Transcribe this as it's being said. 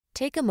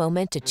Take a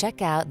moment to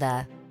check out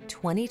the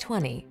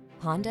 2020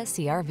 Honda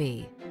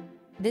CR-V.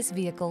 This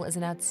vehicle is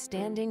an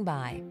outstanding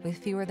buy with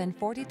fewer than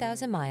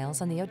 40,000 miles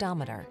on the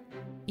odometer.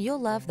 You'll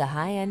love the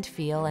high-end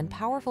feel and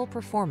powerful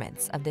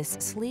performance of this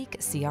sleek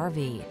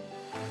CR-V.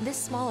 This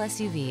small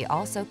SUV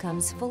also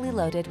comes fully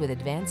loaded with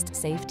advanced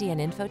safety and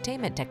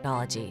infotainment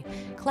technology,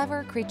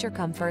 clever creature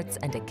comforts,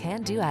 and a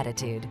can-do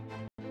attitude.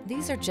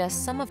 These are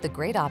just some of the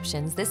great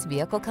options this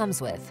vehicle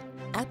comes with: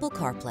 Apple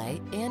CarPlay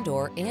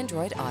and/or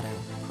Android Auto,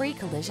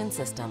 pre-collision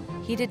system,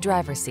 heated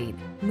driver's seat,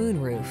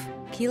 moonroof,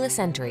 keyless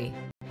entry,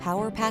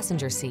 power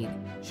passenger seat,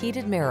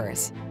 heated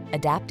mirrors,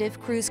 adaptive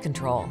cruise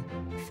control,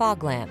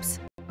 fog lamps,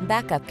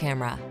 backup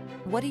camera.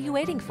 What are you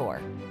waiting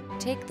for?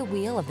 Take the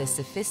wheel of this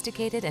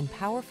sophisticated and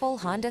powerful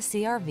Honda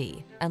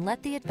CR-V and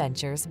let the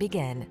adventures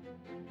begin.